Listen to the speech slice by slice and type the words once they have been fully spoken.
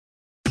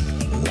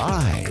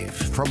Live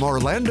from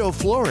Orlando,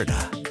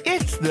 Florida,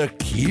 it's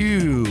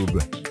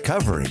theCUBE,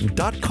 covering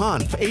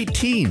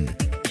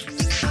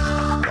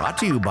 .conf18. Brought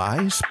to you by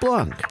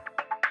Splunk.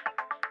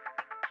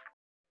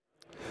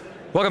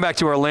 Welcome back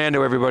to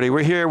Orlando, everybody.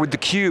 We're here with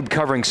theCUBE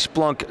covering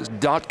Splunk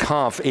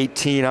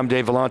conf18. I'm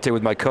Dave Vellante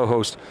with my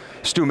co-host,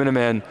 Stu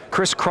Miniman.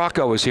 Chris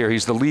Crocco is here.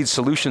 He's the lead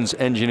solutions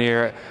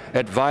engineer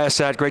at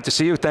ViaSat. Great to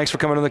see you. Thanks for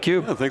coming on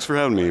theCUBE. Yeah, thanks for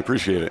having me,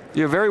 appreciate it.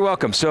 You're very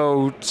welcome.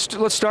 So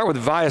let's start with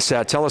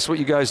ViaSat. Tell us what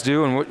you guys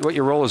do and what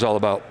your role is all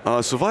about.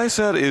 So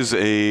ViaSat is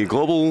a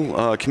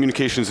global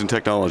communications and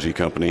technology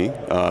company,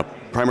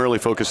 primarily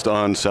focused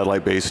on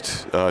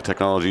satellite-based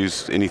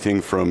technologies, anything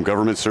from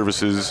government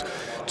services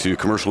to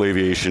commercial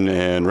aviation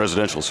and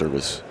residential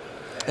service.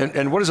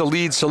 And what does a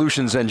lead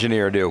solutions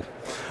engineer do?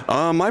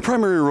 My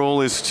primary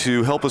role is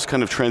to help us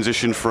kind of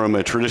transition from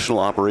a traditional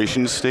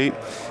operations state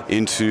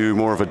into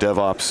more of a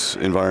DevOps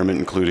environment,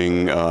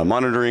 including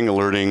monitoring,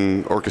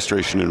 alerting,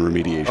 orchestration, and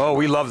remediation. Oh,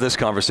 we love this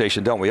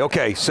conversation, don't we?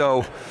 Okay,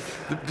 so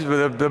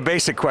the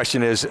basic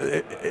question is,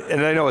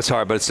 and I know it's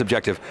hard, but it's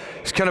subjective.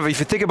 It's kind of, if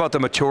you think about the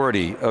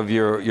maturity of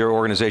your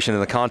organization in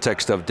the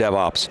context of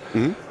DevOps,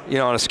 you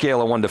know, on a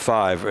scale of 1 to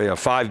 5,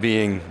 5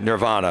 being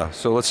nirvana,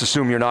 so let's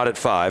assume you're not at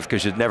 5,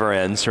 because it never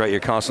ends, right? You're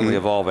constantly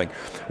evolving.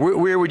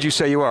 Where would you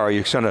say you are? Are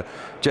you kind of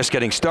just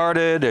getting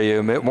started? Are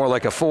you more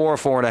like a 4,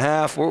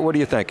 4.5? What do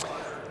you think?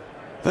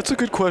 That's a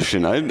good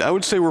question. I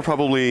would say we're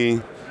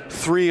probably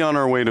 3 on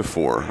our way to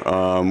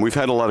 4. We've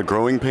had a lot of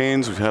growing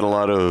pains, we've had a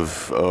lot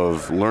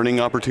of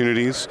learning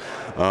opportunities.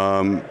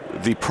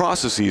 The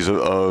processes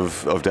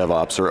of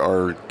DevOps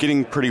are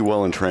getting pretty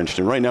well entrenched,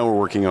 and right now we're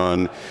working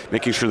on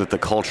making sure that the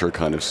culture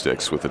kind of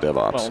sticks with the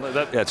DevOps.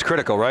 Well, that's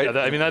critical, right?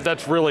 Yeah, I mean,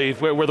 that's really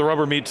where the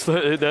rubber meets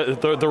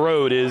the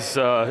road is,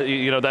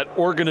 you know, that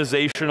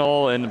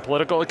organizational and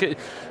political,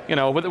 you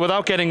know,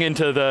 without getting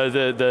into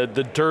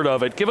the dirt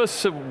of it, give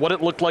us what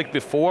it looked like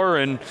before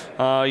and,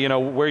 you know,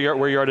 where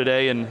you are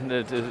today. And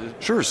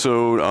Sure,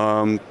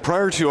 so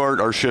prior to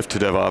our shift to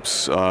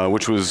DevOps,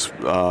 which was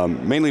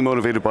mainly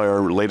motivated by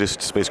our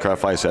latest spacecraft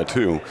ViaSat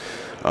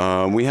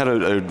 2, we had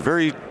a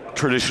very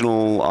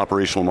traditional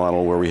operational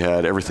model where we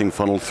had everything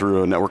funneled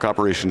through a network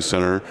operations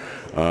center.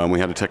 We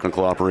had a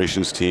technical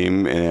operations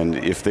team, and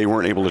if they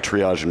weren't able to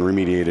triage and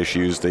remediate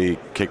issues, they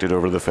kicked it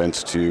over the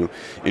fence to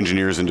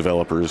engineers and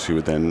developers who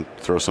would then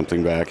throw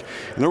something back.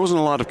 And there wasn't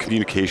a lot of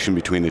communication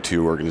between the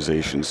two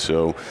organizations,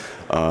 so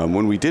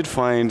when we did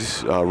find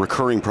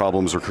recurring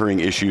problems, recurring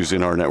issues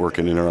in our network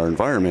and in our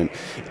environment,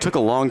 it took a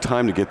long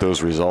time to get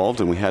those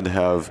resolved, and we had to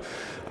have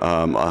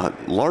a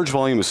large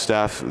volume of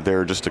staff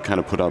there just to kind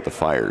of put out the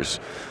fires.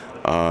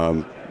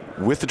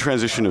 With the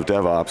transition of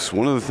DevOps,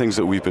 one of the things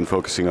that we've been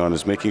focusing on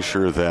is making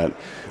sure that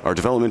our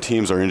development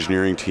teams, our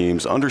engineering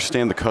teams,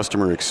 understand the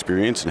customer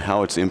experience and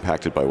how it's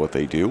impacted by what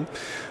they do,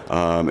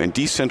 and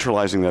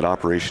decentralizing that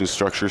operations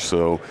structure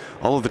so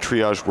all of the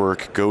triage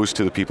work goes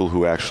to the people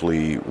who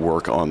actually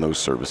work on those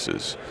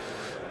services.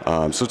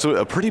 So it's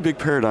a pretty big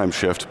paradigm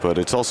shift, but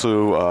it's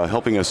also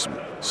helping us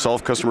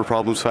solve customer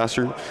problems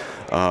faster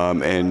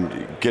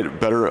and get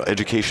better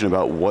education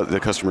about what the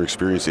customer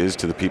experience is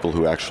to the people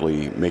who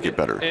actually make it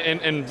better.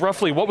 And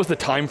roughly, what was the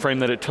time frame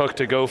that it took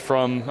to go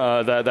from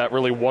that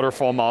really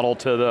waterfall model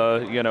to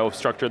the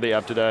structure they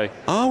have today?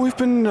 We've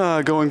been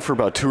going for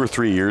about 2 or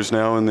 3 years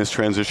now in this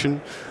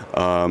transition.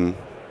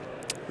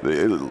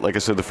 Like I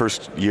said, the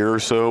first year or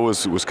so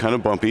was kind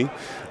of bumpy,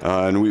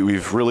 and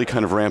we've really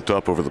kind of ramped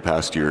up over the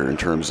past year in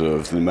terms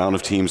of the amount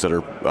of teams that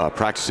are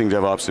practicing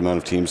DevOps, the amount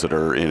of teams that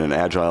are in an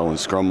Agile and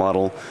Scrum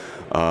model.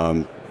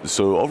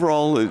 So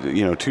overall,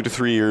 2 to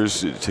 3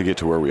 years to get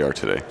to where we are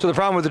today. So the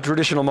problem with the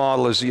traditional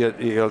model is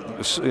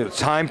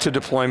time to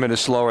deployment is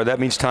slower. That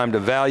means time to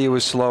value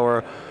is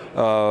slower.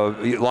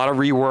 A lot of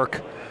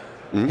rework.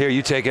 Here,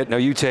 you take it, no,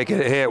 you take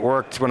it, hey, it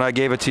worked when I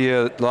gave it to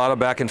you, a lot of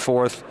back and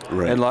forth,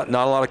 right. And not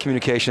a lot of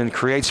communication,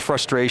 creates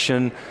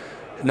frustration,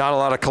 not a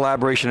lot of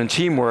collaboration and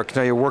teamwork.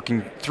 Now you're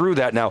working through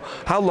that now.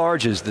 How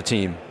large is the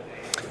team?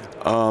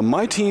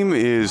 My team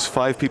is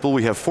 5 people.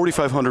 We have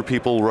 4,500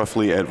 people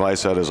roughly at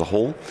ViaSat as a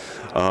whole,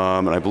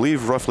 and I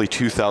believe roughly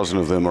 2,000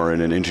 of them are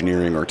in an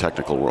engineering or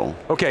technical role.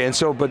 Okay, and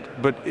so,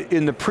 but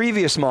in the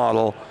previous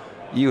model,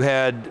 you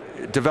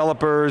had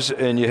developers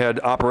and you had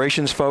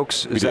operations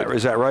folks, is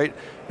that right?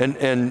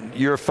 And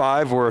your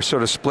 5 were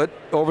sort of split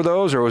over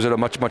those, or was it a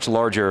much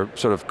larger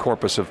sort of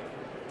corpus of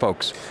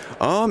folks?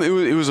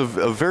 It was a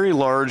very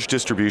large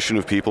distribution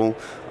of people.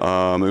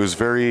 It was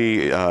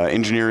very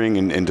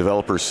engineering and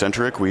developer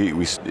centric.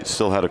 We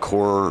still had a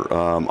core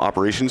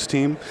operations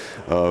team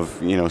of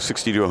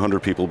 60 to 100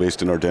 people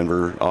based in our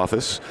Denver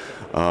office.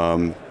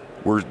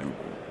 We're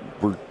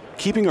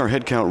keeping our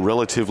headcount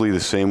relatively the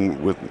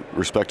same with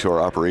respect to our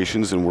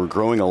operations, and we're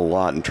growing a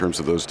lot in terms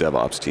of those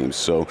DevOps teams.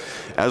 So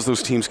as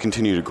those teams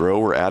continue to grow,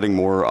 we're adding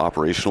more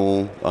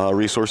operational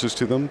resources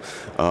to them,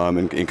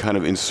 and kind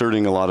of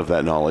inserting a lot of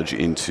that knowledge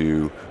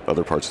into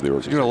other parts of the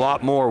organization. You're doing a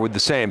lot more with the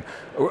same.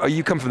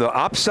 You come from the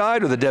ops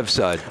side or the dev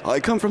side? I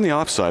come from the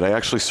ops side. I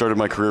actually started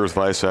my career with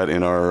ViaSat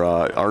in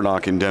our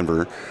RNOC in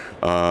Denver,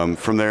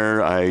 From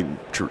there, I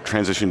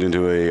transitioned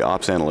into a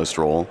ops analyst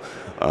role,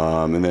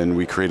 and then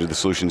we created the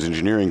solutions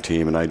engineering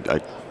team, and I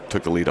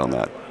took the lead on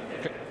that.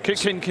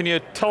 Can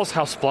you tell us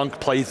how Splunk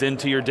plays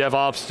into your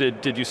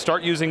DevOps? Did you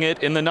start using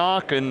it in the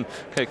NOC and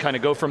kind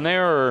of go from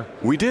there? Or?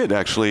 We did,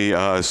 actually.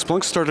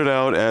 Splunk started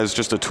out as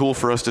just a tool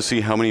for us to see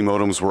how many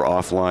modems were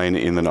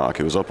offline in the NOC.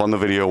 It was up on the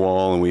video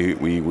wall, and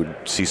we would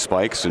see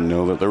spikes and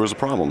know that there was a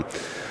problem.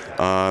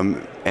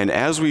 And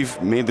as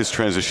we've made this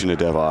transition to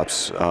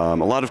DevOps,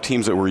 a lot of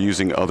teams that were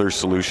using other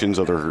solutions,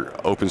 other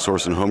open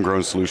source and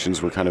homegrown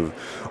solutions, were kind of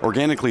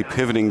organically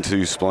pivoting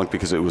to Splunk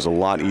because it was a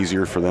lot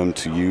easier for them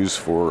to use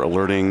for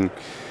alerting,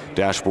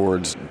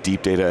 dashboards,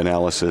 deep data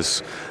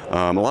analysis,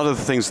 a lot of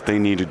the things that they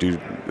need to do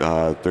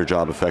their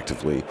job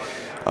effectively.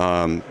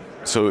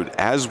 So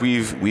as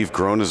we've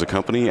grown as a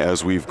company,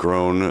 as we've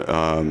grown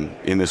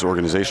in this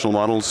organizational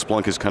model,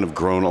 Splunk has kind of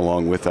grown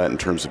along with that in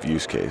terms of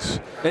use case.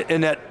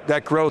 And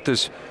that growth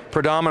is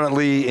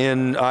predominantly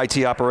in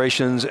IT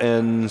operations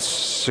and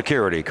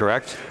security,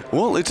 correct?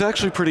 Well, it's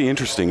actually pretty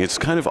interesting. It's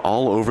kind of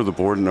all over the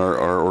board in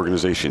our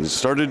organization. It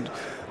started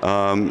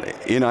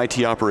in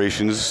IT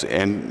operations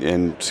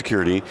and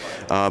security,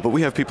 but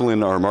we have people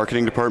in our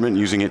marketing department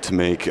using it to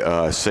make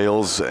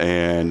sales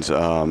and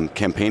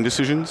campaign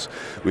decisions.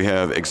 We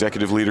have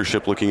executive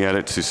leadership looking at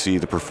it to see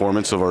the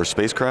performance of our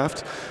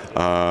spacecraft.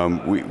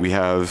 We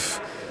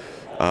have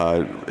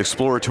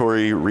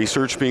exploratory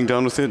research being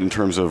done with it in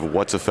terms of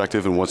what's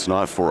effective and what's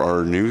not for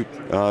our new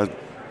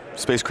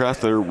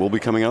spacecraft that will be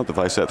coming out, the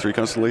ViaSat 3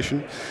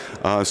 constellation.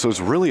 So it's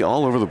really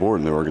all over the board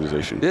in the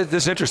organization. This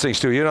is interesting,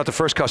 Stu. You're not the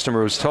first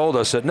customer who's told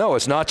us that, no,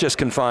 it's not just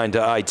confined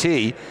to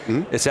IT,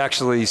 it's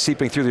actually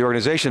seeping through the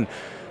organization.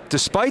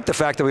 Despite the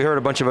fact that we heard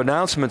a bunch of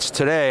announcements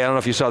today, I don't know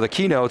if you saw the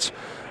keynotes,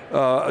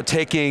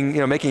 making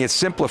it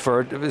simpler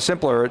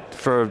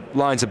for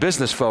lines of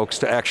business folks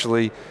to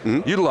actually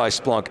utilize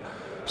Splunk.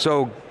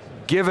 So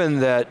given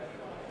that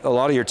a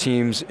lot of your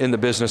teams in the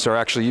business are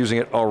actually using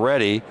it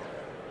already,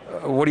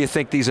 what do you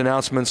think these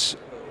announcements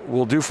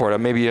will do for it?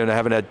 Maybe you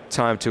haven't had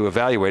time to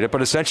evaluate it,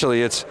 but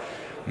essentially it's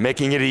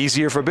making it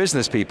easier for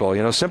business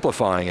people,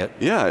 simplifying it.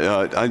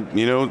 Yeah,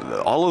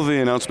 all of the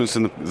announcements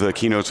in the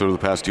keynotes over the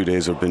past 2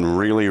 days have been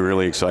really,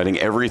 really exciting.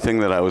 Everything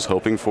that I was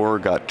hoping for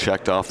got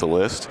checked off the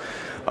list.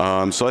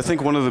 So I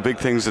think one of the big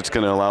things that's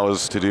going to allow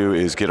us to do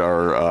is get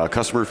our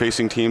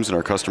customer-facing teams and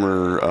our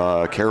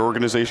customer care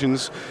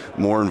organizations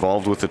more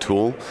involved with the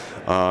tool.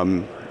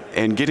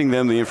 And getting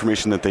them the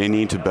information that they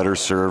need to better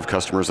serve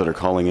customers that are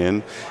calling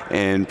in,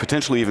 and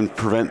potentially even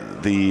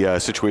prevent the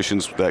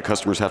situations that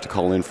customers have to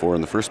call in for in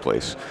the first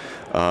place.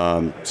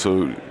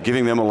 So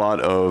giving them a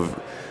lot of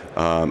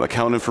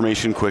account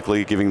information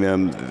quickly, giving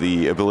them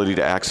the ability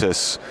to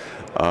access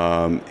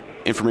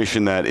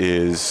information that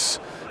is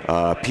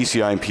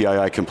PCI and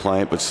PII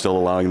compliant, but still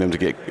allowing them to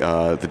get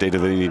the data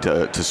they need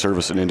to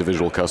service an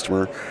individual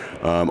customer.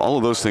 All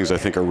of those things I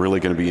think are really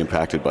going to be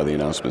impacted by the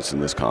announcements in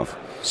this conf.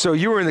 So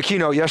you were in the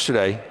keynote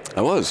yesterday.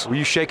 I was. Were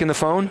you shaking the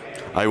phone?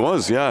 I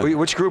was, yeah.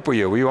 Which group were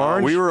you? Were you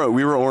orange? We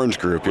were orange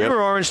group, yeah. We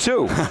were orange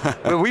too.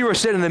 But we were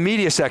sitting in the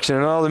media section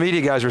and all the media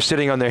guys were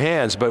sitting on their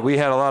hands, but we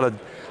had a lot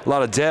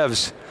of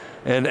devs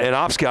and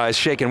ops guys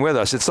shaking with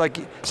us. It's like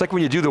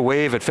when you do the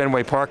wave at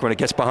Fenway Park when it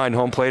gets behind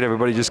home plate,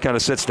 everybody just kind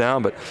of sits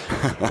down, but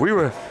we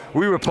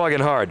were plugging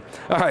hard.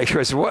 All right,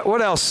 Chris,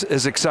 what else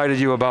has excited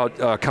you about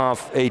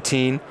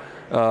conf18?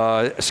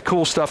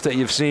 Cool stuff that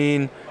you've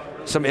seen,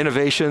 some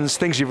innovations,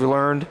 things you've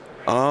learned?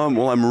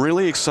 Well, I'm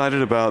really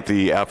excited about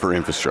the app for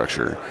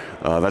infrastructure.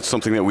 That's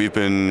something that we've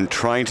been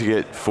trying to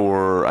get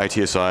for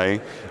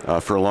ITSI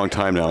for a long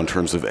time now in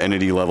terms of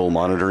entity level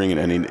monitoring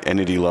and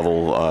entity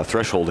level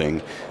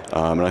thresholding.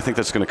 And I think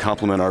that's going to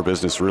complement our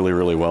business really,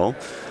 really well.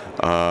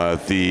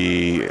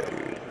 The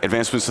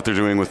advancements that they're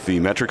doing with the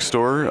metric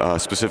store,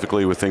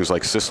 specifically with things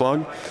like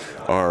syslog,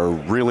 are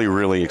really,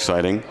 really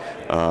exciting.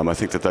 I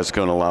think that that's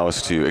going to allow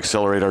us to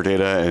accelerate our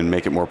data and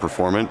make it more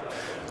performant.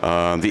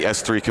 The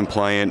S3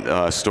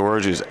 compliant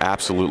storage is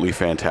absolutely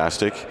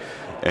fantastic,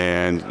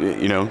 and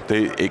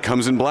it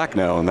comes in black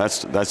now, and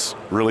that's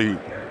really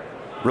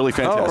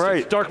fantastic. Oh,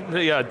 right. Dark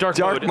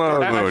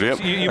mode. Yep.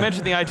 You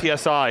mentioned the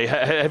ITSI.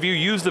 Have you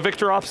used the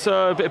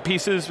VictorOps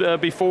pieces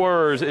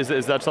before, or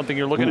is that something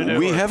you're looking to do?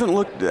 We haven't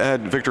looked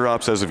at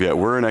VictorOps as of yet.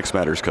 We're an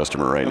xMatters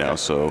customer right now,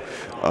 so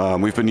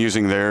we've been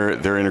using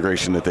their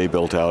integration that they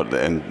built out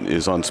and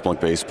is on Splunk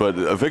based. But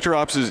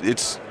VictorOps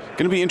it's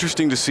going to be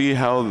interesting to see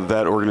how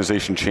that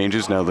organization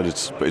changes now that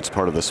it's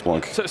part of the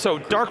Splunk. So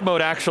dark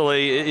mode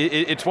actually,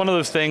 it's one of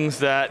those things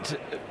that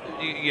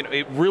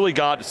it really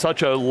got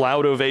such a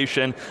loud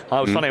ovation. It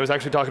was funny, I was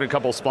actually talking to a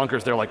couple of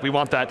Splunkers, they're like, we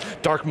want that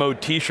dark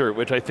mode t-shirt,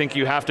 which I think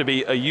you have to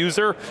be a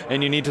user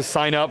and you need to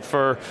sign up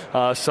for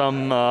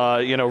some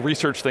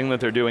research thing that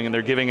they're doing, and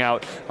they're giving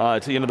out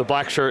the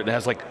black shirt and it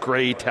has like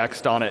gray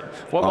text on it.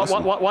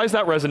 Awesome. Why does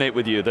that resonate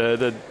with you,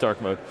 the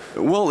dark mode?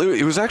 Well,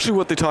 it was actually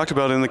what they talked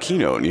about in the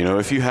keynote.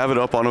 If you have it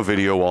up on a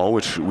video wall,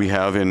 which we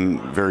have in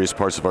various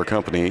parts of our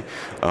company,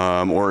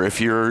 or if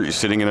you're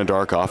sitting in a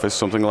dark office,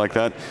 something like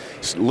that,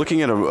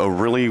 looking at a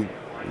really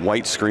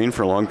white screen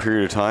for a long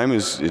period of time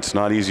it's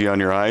not easy on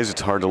your eyes.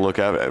 It's hard to look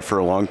at for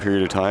a long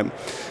period of time.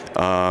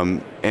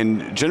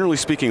 And generally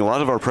speaking, a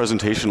lot of our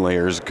presentation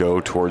layers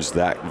go towards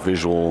that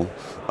visual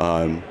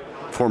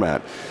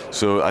format.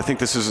 So I think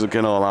this is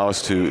going to allow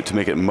us to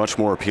make it much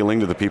more appealing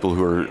to the people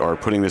who are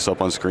putting this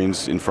up on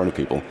screens in front of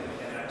people.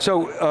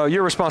 So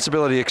your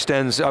responsibility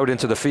extends out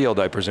into the field,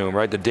 I presume,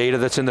 right? The data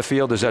that's in the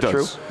field, is that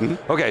true?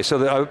 Mm-hmm. Okay,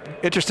 so I'm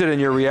interested in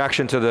your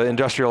reaction to the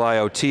industrial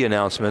IoT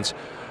announcements,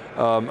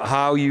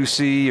 how you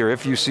see, or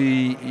if you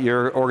see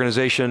your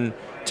organization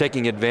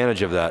taking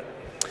advantage of that.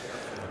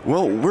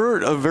 Well,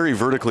 we're a very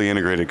vertically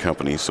integrated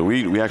company, so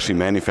we actually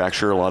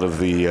manufacture a lot of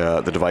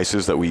the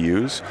devices that we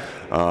use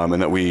and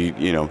that we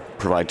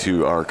provide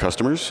to our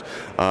customers.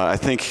 I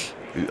think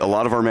a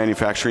lot of our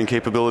manufacturing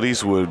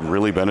capabilities would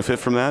really benefit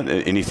from that.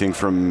 Anything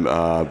from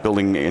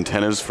building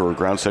antennas for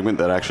ground segment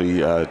that actually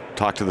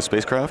talk to the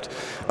spacecraft,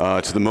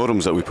 to the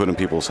modems that we put in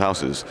people's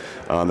houses.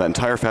 That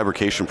entire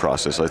fabrication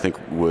process, I think,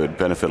 would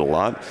benefit a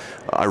lot.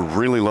 I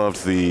really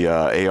loved the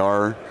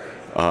AR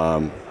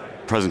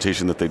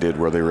presentation that they did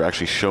where they were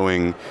actually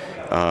showing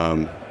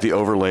the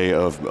overlay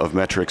of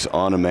metrics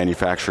on a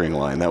manufacturing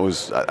line. That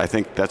was, I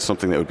think that's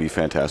something that would be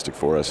fantastic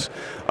for us,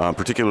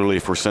 particularly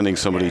if we're sending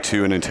somebody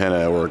to an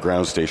antenna or a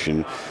ground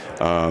station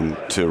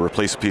to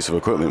replace a piece of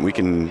equipment. We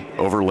can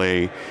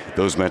overlay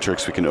those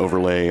metrics, we can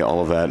overlay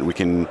all of that, and we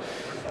can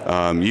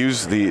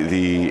use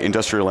the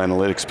industrial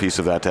analytics piece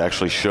of that to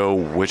actually show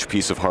which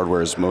piece of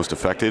hardware is most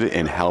affected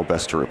and how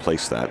best to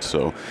replace that.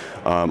 So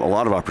a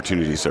lot of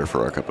opportunities there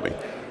for our company.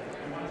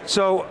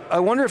 So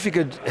I wonder if you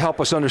could help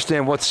us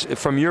understand what's,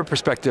 from your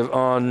perspective,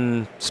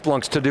 on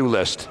Splunk's to-do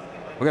list.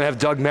 We're going to have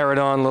Doug Merritt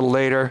on a little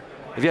later.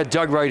 If you had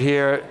Doug right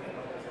here,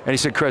 and he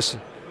said, Chris,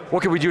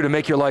 what can we do to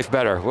make your life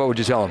better? What would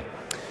you tell him?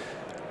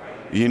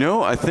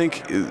 I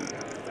think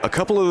a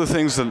couple of the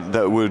things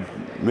that would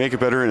make it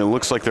better, and it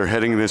looks like they're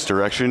heading in this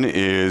direction,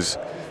 is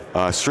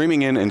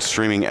streaming in and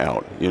streaming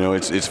out.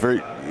 It's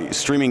very,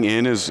 streaming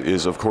in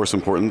is of course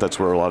important, that's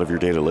where a lot of your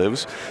data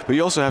lives, but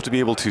you also have to be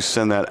able to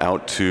send that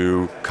out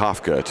to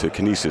Kafka, to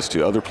Kinesis,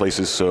 to other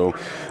places so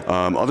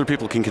other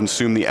people can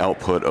consume the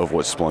output of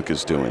what Splunk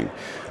is doing.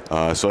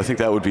 So I think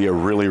that would be a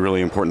really,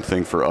 really important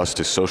thing for us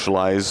to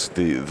socialize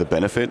the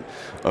benefit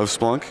of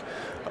Splunk.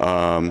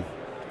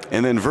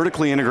 And then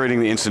vertically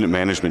integrating the incident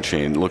management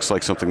chain looks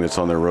like something that's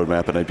on their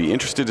roadmap, and I'd be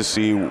interested to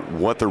see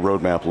what the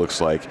roadmap looks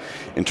like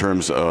in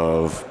terms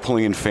of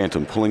pulling in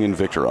Phantom, pulling in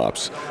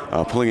VictorOps,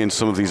 pulling in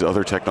some of these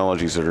other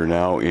technologies that are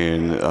now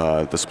in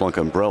the Splunk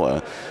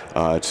umbrella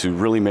to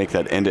really make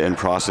that end-to-end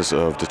process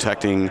of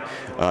detecting,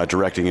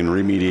 directing, and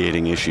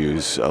remediating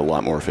issues a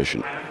lot more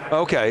efficient.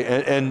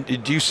 Okay, and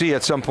do you see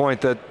at some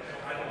point that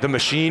the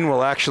machine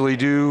will actually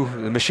do,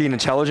 the machine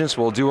intelligence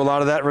will do a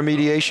lot of that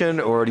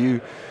remediation, or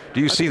do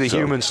you see the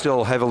human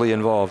still heavily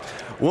involved?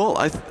 Well,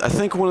 I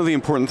think one of the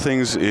important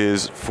things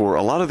is for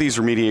a lot of these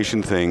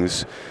remediation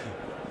things,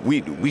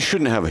 we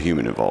shouldn't have a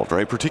human involved,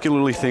 right?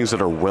 Particularly things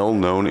that are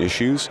well-known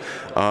issues.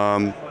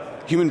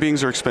 Human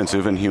beings are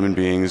expensive and human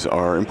beings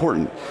are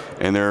important.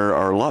 And there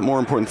are a lot more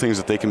important things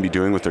that they can be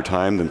doing with their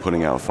time than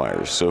putting out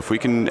fires. So if we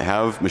can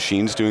have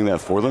machines doing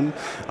that for them,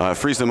 it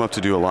frees them up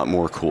to do a lot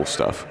more cool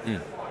stuff.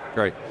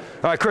 Great.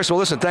 All right, Chris, well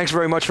listen, thanks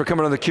very much for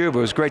coming on theCUBE. It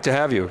was great to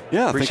have you.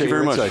 Yeah, Appreciate thank you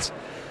very much.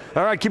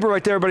 All right, keep it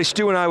right there, everybody.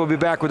 Stu and I will be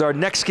back with our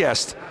next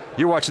guest.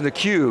 You're watching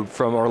theCUBE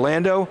from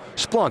Orlando,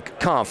 Splunk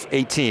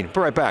conf18. Be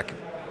right back.